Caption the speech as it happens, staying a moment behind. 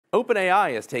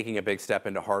OpenAI is taking a big step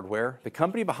into hardware. The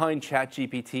company behind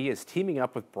ChatGPT is teaming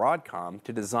up with Broadcom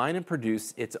to design and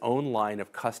produce its own line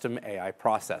of custom AI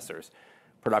processors.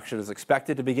 Production is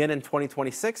expected to begin in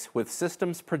 2026, with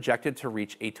systems projected to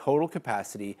reach a total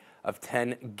capacity of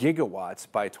 10 gigawatts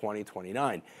by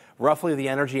 2029, roughly the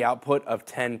energy output of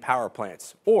 10 power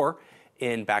plants. Or,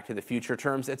 in Back to the Future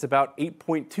terms, it's about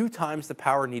 8.2 times the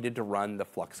power needed to run the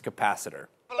flux capacitor.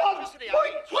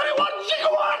 21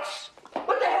 gigawatts!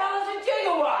 What the hell is a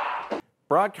gigawatt?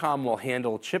 Broadcom will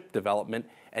handle chip development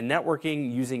and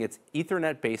networking using its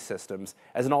Ethernet-based systems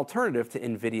as an alternative to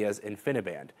NVIDIA's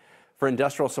InfiniBand. For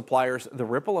industrial suppliers, the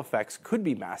ripple effects could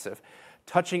be massive,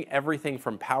 touching everything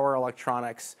from power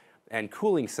electronics and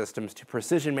cooling systems to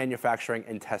precision manufacturing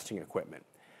and testing equipment.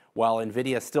 While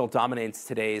NVIDIA still dominates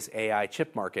today's AI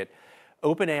chip market,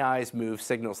 OpenAI's move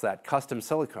signals that custom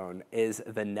silicon is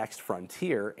the next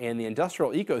frontier, and the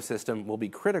industrial ecosystem will be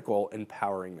critical in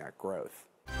powering that growth.